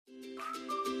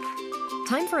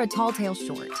Time for a tall tale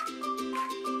short.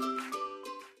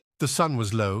 The sun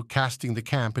was low, casting the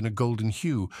camp in a golden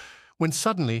hue, when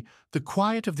suddenly the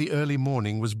quiet of the early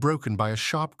morning was broken by a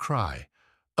sharp cry.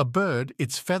 A bird,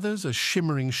 its feathers a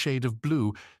shimmering shade of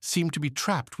blue, seemed to be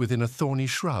trapped within a thorny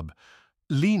shrub.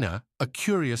 Lena, a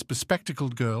curious,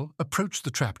 bespectacled girl, approached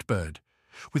the trapped bird.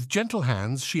 With gentle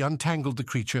hands, she untangled the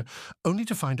creature, only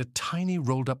to find a tiny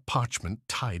rolled-up parchment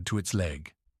tied to its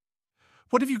leg.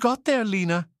 "What have you got there,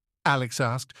 Lena?" Alex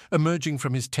asked, emerging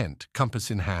from his tent, compass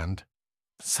in hand.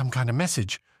 "Some kind of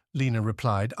message," Lena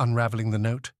replied, unraveling the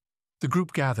note. The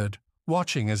group gathered,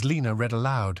 watching as Lena read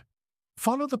aloud.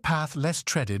 "Follow the path less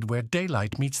treaded where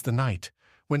daylight meets the night.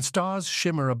 When stars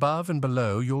shimmer above and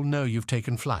below, you'll know you've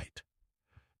taken flight."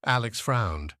 Alex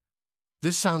frowned.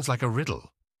 This sounds like a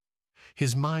riddle.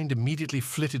 His mind immediately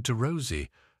flitted to Rosie,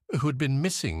 who had been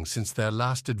missing since their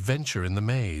last adventure in the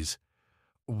maze.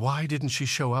 Why didn't she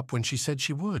show up when she said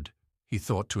she would? He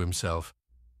thought to himself.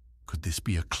 Could this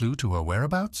be a clue to her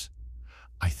whereabouts?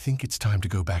 "I think it's time to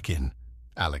go back in,"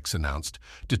 Alex announced,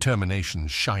 determination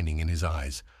shining in his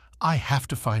eyes. "I have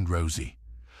to find Rosie."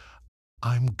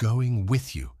 "I'm going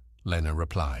with you," Lena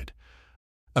replied.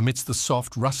 Amidst the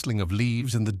soft rustling of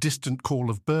leaves and the distant call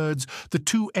of birds, the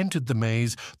two entered the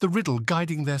maze, the riddle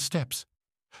guiding their steps.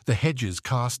 The hedges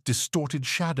cast distorted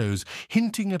shadows,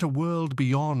 hinting at a world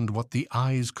beyond what the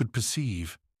eyes could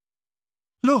perceive.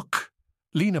 "Look!"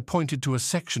 Lena pointed to a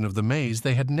section of the maze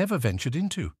they had never ventured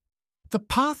into. "The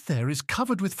path there is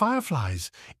covered with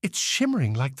fireflies. It's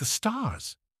shimmering like the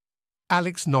stars."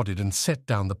 Alex nodded and set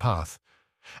down the path.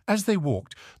 As they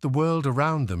walked, the world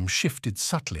around them shifted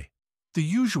subtly. The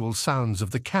usual sounds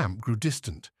of the camp grew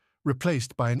distant,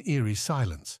 replaced by an eerie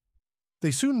silence.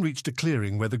 They soon reached a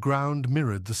clearing where the ground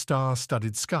mirrored the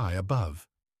star-studded sky above.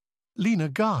 Lena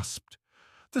gasped.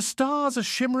 "The stars are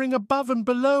shimmering above and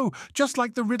below, just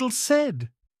like the riddle said."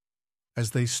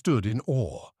 As they stood in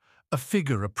awe, a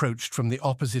figure approached from the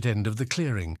opposite end of the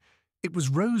clearing. It was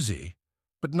Rosie,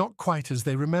 but not quite as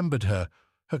they remembered her.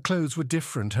 Her clothes were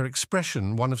different, her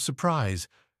expression one of surprise.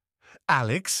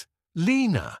 "Alex?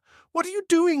 Lena? What are you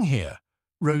doing here?"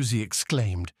 Rosie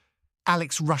exclaimed.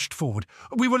 Alex rushed forward.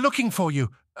 "We were looking for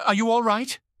you. Are you all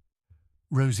right?"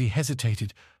 Rosie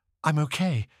hesitated. "I'm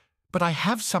okay, but I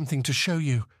have something to show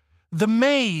you." "The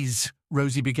maze,"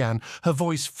 Rosie began, her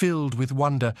voice filled with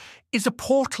wonder, "is a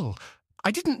portal.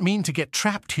 I didn't mean to get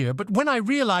trapped here, but when I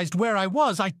realized where I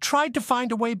was, I tried to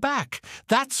find a way back.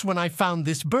 That's when I found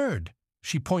this bird."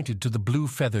 She pointed to the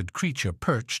blue-feathered creature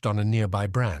perched on a nearby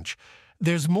branch.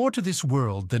 "There's more to this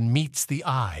world than meets the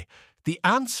eye. The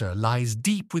answer lies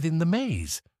deep within the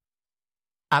maze."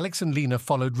 Alex and Lena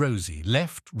followed Rosie,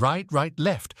 left, right,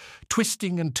 left,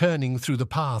 twisting and turning through the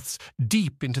paths,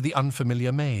 deep into the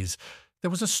unfamiliar maze. There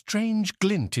was a strange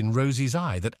glint in Rosie's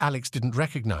eye that Alex didn't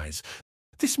recognize.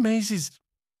 "This maze is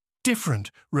different,"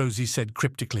 Rosie said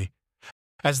cryptically.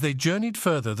 As they journeyed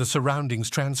further, the surroundings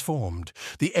transformed,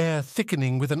 the air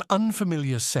thickening with an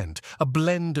unfamiliar scent, a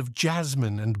blend of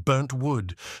jasmine and burnt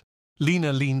wood.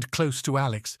 Lena leaned close to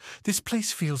Alex. "This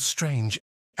place feels strange,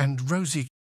 and Rosie,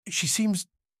 she seems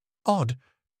odd."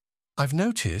 "I've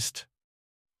noticed,"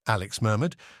 Alex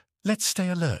murmured. "Let's stay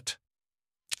alert."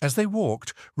 As they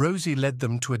walked, Rosie led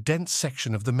them to a dense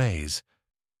section of the maze.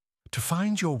 "To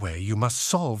find your way, you must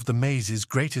solve the maze's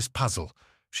greatest puzzle,"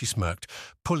 she smirked,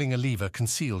 pulling a lever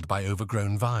concealed by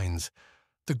overgrown vines.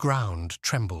 The ground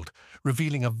trembled,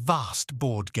 revealing a vast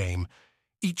board game.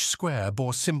 Each square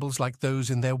bore symbols like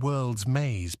those in their world's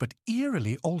maze, but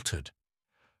eerily altered.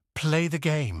 "Play the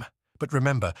game, but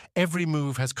remember, every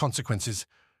move has consequences,"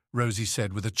 Rosie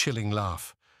said with a chilling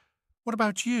laugh. "What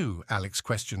about you?" Alex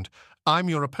questioned. "I'm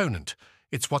your opponent.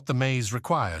 It's what the maze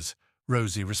requires,"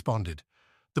 Rosie responded.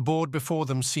 The board before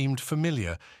them seemed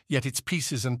familiar, yet its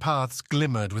pieces and paths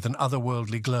glimmered with an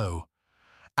otherworldly glow.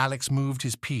 Alex moved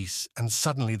his piece, and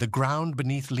suddenly the ground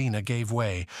beneath Lena gave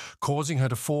way, causing her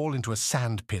to fall into a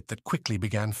sand pit that quickly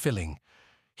began filling.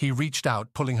 He reached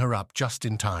out, pulling her up just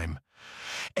in time.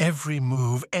 "Every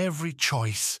move, every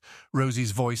choice,"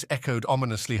 Rosie's voice echoed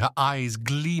ominously, her eyes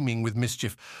gleaming with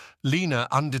mischief. Lena,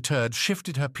 undeterred,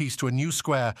 shifted her piece to a new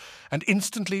square, and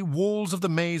instantly walls of the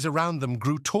maze around them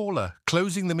grew taller,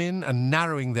 closing them in and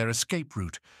narrowing their escape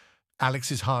route.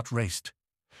 Alex's heart raced.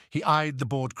 He eyed the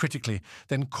board critically,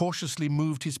 then cautiously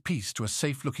moved his piece to a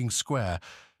safe-looking square.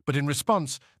 But in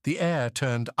response, the air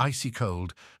turned icy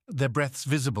cold, their breaths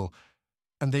visible,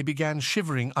 and they began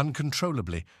shivering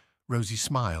uncontrollably. Rosie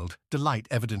smiled, delight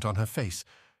evident on her face.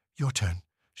 "Your turn,"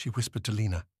 she whispered to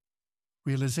Lena.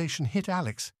 Realization hit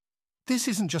Alex. "This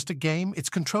isn't just a game, it's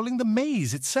controlling the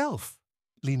maze itself."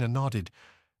 Lena nodded.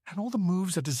 "And all the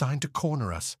moves are designed to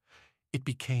corner us. It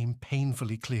became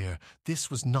painfully clear. This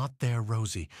was not their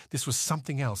Rosie. This was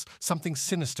something else, something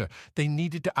sinister. They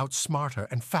needed to outsmart her,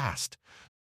 and fast.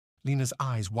 Lena's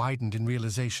eyes widened in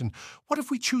realization. What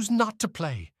if we choose not to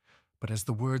play? But as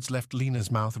the words left Lena's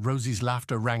mouth, Rosie's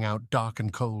laughter rang out dark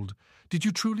and cold. Did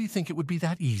you truly think it would be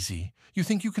that easy? You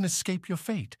think you can escape your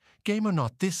fate? Game or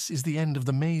not, this is the end of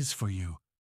the maze for you.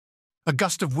 A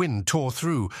gust of wind tore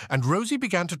through, and Rosie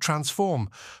began to transform.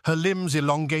 Her limbs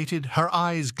elongated, her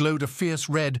eyes glowed a fierce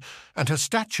red, and her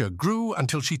stature grew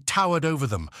until she towered over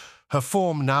them, her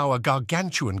form now a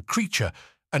gargantuan creature,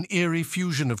 an eerie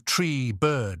fusion of tree,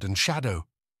 bird, and shadow.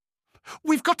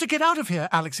 "We've got to get out of here,"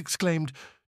 Alex exclaimed.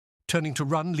 Turning to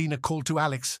run, Lena called to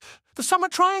Alex, "The Summer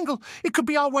Triangle! It could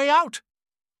be our way out!"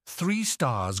 3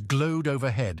 stars glowed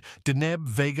overhead, Deneb,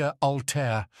 Vega,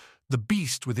 Altair. The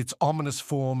beast, with its ominous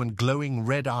form and glowing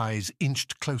red eyes,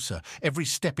 inched closer. Every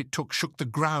step it took shook the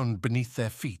ground beneath their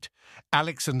feet.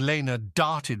 Alex and Lena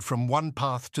darted from one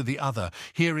path to the other,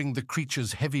 hearing the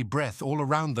creature's heavy breath all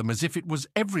around them as if it was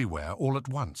everywhere all at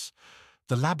once.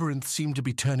 The labyrinth seemed to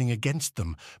be turning against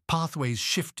them, pathways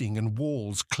shifting and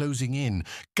walls closing in,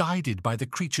 guided by the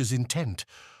creature's intent.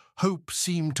 Hope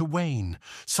seemed to wane.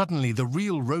 Suddenly the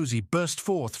real Rosie burst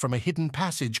forth from a hidden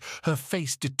passage, her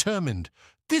face determined.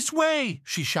 "This way!"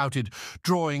 she shouted,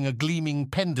 drawing a gleaming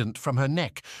pendant from her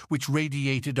neck, which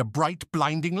radiated a bright,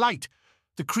 blinding light.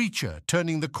 The creature,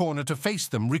 turning the corner to face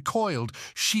them, recoiled,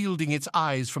 shielding its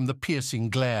eyes from the piercing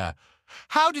glare.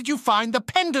 "How did you find the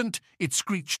pendant?" it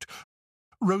screeched.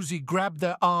 Rosie grabbed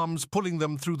their arms, pulling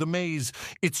them through the maze,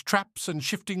 its traps and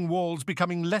shifting walls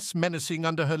becoming less menacing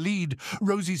under her lead,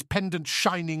 Rosie's pendant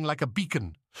shining like a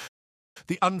beacon.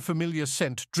 The unfamiliar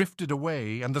scent drifted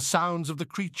away, and the sounds of the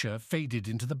creature faded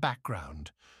into the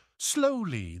background.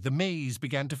 Slowly, the maze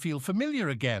began to feel familiar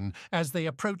again as they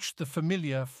approached the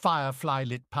familiar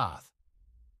firefly-lit path.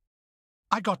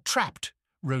 "I got trapped,"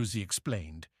 Rosie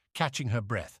explained, catching her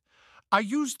breath. "I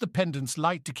used the pendant's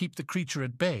light to keep the creature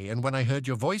at bay, and when I heard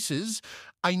your voices,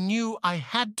 I knew I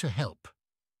had to help."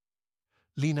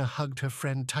 Lena hugged her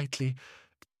friend tightly.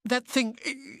 "That thing,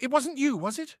 it wasn't you,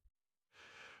 was it?"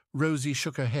 Rosie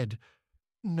shook her head.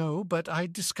 "No, but I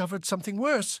discovered something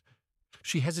worse."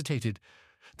 She hesitated.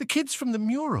 "The kids from the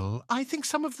mural, I think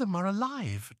some of them are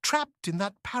alive, trapped in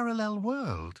that parallel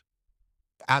world."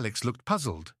 Alex looked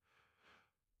puzzled.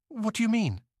 "What do you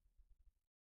mean?"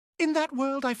 "In that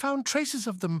world I found traces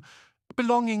of them,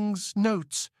 belongings,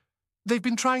 notes. They've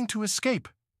been trying to escape.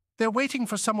 They're waiting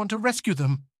for someone to rescue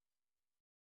them."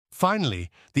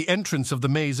 Finally, the entrance of the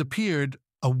maze appeared,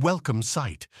 a welcome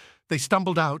sight. They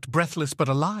stumbled out, breathless but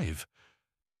alive.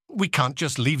 "We can't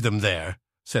just leave them there,"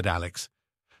 said Alex.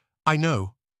 "I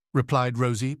know," replied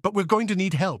Rosie, "but we're going to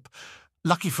need help.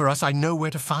 Lucky for us, I know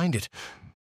where to find it,"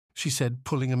 she said,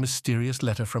 pulling a mysterious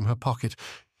letter from her pocket.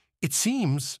 "It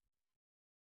seems,"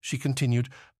 she continued,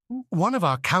 "one of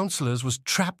our counselors was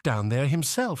trapped down there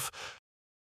himself."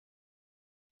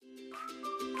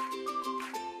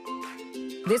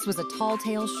 This was a Tall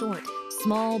Tale short,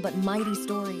 small but mighty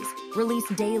stories,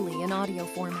 released daily in audio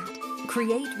format.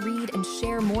 Create, read, and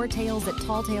share more tales at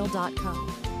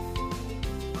talltale.com.